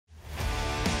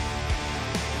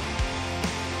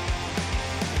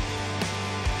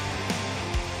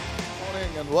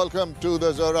and welcome to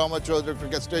the Zahur Chowdhury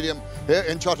Cricket Stadium here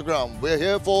in Chattogram. We're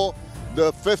here for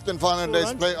the fifth and final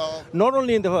day's play of... Not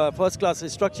only in the first class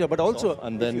structure, but also...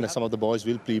 And then some of the boys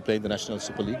will be playing the National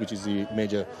Super League, which is the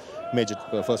major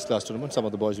first class tournament. Some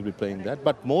of the boys will be playing that,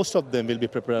 but most of them will be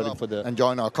preparing for the... And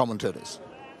join our commentators.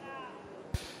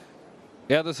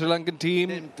 Yeah, the Sri Lankan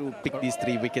team to pick these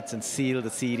 3 wickets and seal the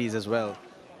series as well.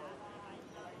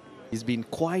 He's been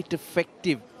quite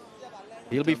effective.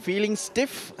 He'll be feeling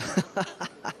stiff,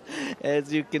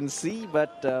 as you can see,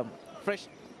 but fresh.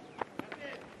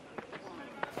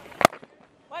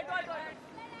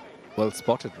 well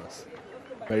spotted, Russ.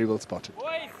 Very well spotted.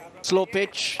 Slow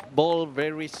pitch, ball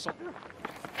very soft.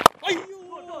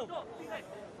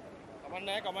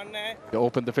 They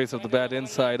open the face of the bat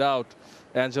inside out.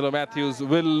 Angelo Matthews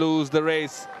will lose the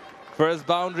race. First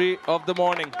boundary of the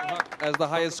morning as the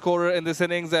highest scorer in this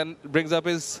innings, and brings up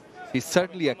his... He's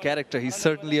certainly a character. He's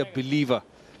certainly a believer.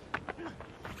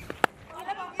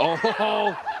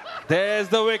 Oh, there's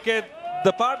the wicket.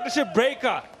 The partnership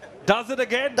breaker does it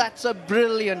again. That's a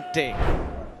brilliant take.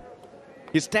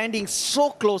 He's standing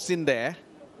so close in there.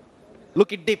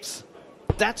 Look, it dips.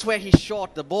 That's where he's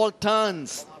short. The ball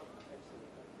turns.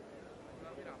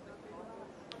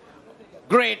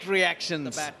 Great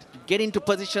reactions. The bat get into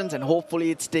positions and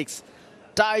hopefully it sticks.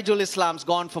 Taijul Islam's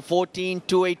gone for 14,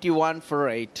 281 for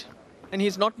 8. And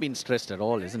he's not been stressed at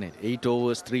all, isn't it? 8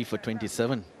 overs, 3 for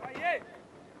 27.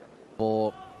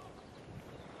 For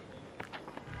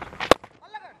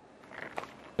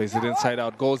plays it inside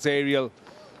out, goes aerial,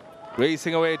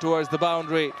 racing away towards the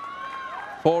boundary.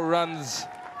 4 runs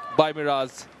by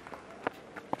Miraz.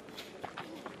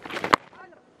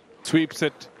 Sweeps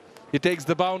it. He takes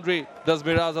the boundary. Does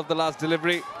Miraz of the last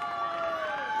delivery.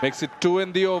 Makes it 2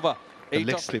 in the over. The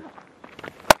leg slip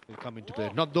will come into play.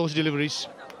 Not those deliveries.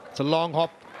 It's a long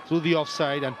hop through the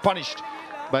offside and punished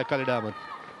by Khalid Ahmed.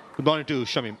 Good morning to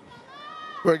Shamim.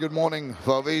 Very good morning,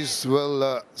 Faviz.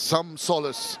 Well, some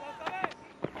solace.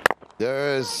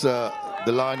 There is the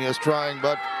line he is trying,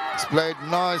 but it's played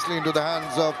nicely into the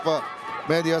hands of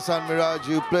Mehdi Hassan Miraj,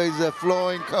 who plays a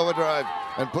flowing cover drive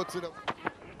and puts it up.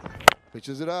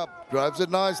 Pitches it up, drives it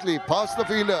nicely, past the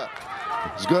fielder.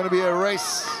 It's going to be a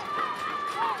race.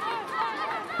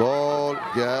 Ball,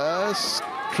 yes,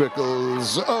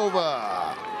 trickles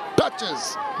over.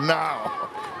 Touches now.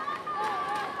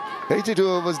 82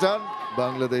 overs done.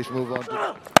 Bangladesh move on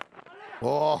to...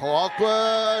 Oh,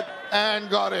 awkward, and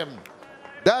got him.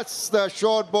 That's the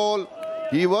short ball.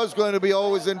 He was going to be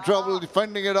always in trouble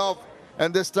defending it off,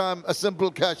 and this time a simple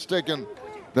catch taken.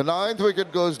 The 9th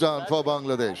wicket goes down for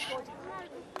Bangladesh.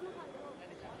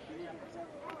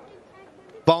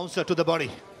 Bouncer to the body.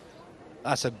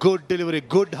 That's a good delivery,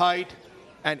 good height,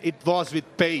 and it was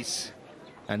with pace.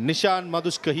 And Nishan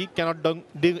Madhuskahi cannot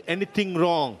do anything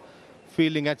wrong.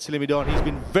 Fielding at Silimidon, he's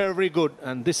been very good,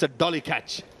 and this is a dolly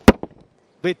catch.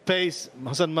 With pace,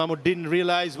 Hassan Mahmood didn't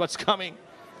realize what's coming.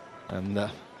 And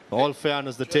all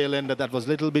fairness, the tail ender, that was a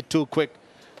little bit too quick.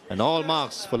 And all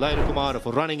marks for Lairu Kumara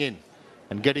for running in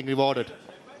and getting rewarded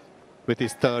with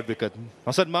his 3rd wicket.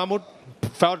 Hassan Mahmood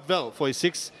fought well for his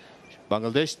 6th.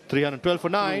 Bangladesh 312 for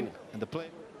 9. And the play.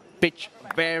 Pitch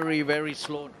very, very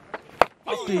slow.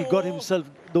 He got himself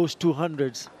those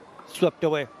 200s swept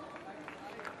away.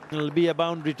 It'll be a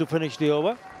boundary to finish the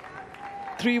over.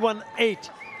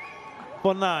 318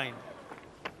 for 9.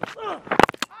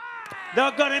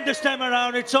 They've got him this time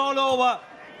around. It's all over.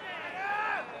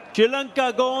 Sri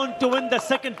Lanka go on to win the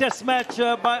 2nd test match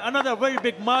by another very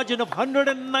big margin of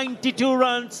 192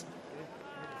 runs.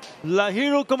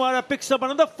 Lairu Kumara picks up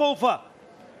another 4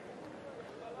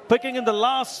 picking in the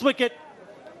last wicket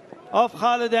of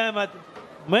Khalid Ahmed.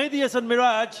 Mehdi Hassan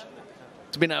Miraj.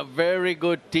 It's been a very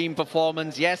good team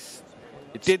performance. Yes,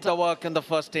 it did the work in the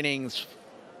first innings.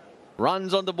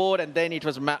 Runs on the board, and then it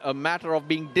was a matter of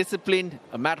being disciplined,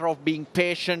 a matter of being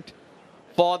patient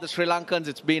for the Sri Lankans.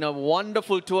 It's been a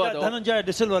wonderful tour. Dhananjaya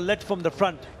De Silva led from the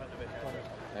front.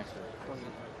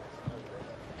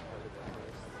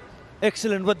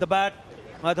 Excellent with the bat.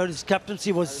 I thought his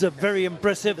captaincy was very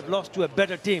impressive. It lost to a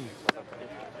better team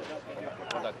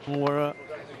who were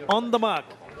on the mark.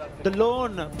 The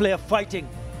lone player fighting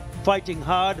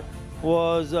hard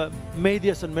was Mehdi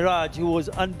Hassan Miraj, who was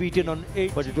unbeaten on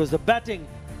 8. But it was the batting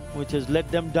which has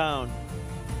let them down.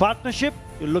 Partnership,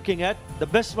 you're looking at, the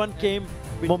best one came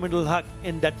with Mominul Haq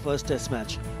in that first test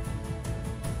match.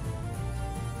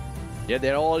 Yeah,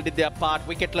 they all did their part.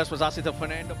 Wicketless was Asita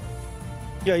Fernando.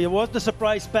 Yeah, it was the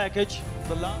surprise package.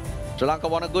 Sri Lanka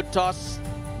won a good toss,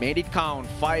 made it count,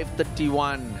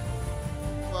 531.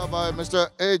 By Mr.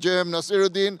 A.J.M.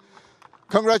 Nasiruddin.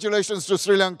 Congratulations to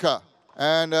Sri Lanka.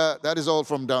 And that is all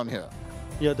from down here.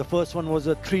 Yeah, the first one was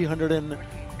a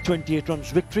 328 runs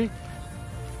victory.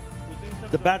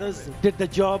 The batters did the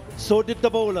job, so did the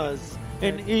bowlers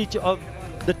in each of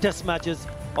the test matches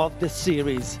of this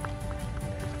series.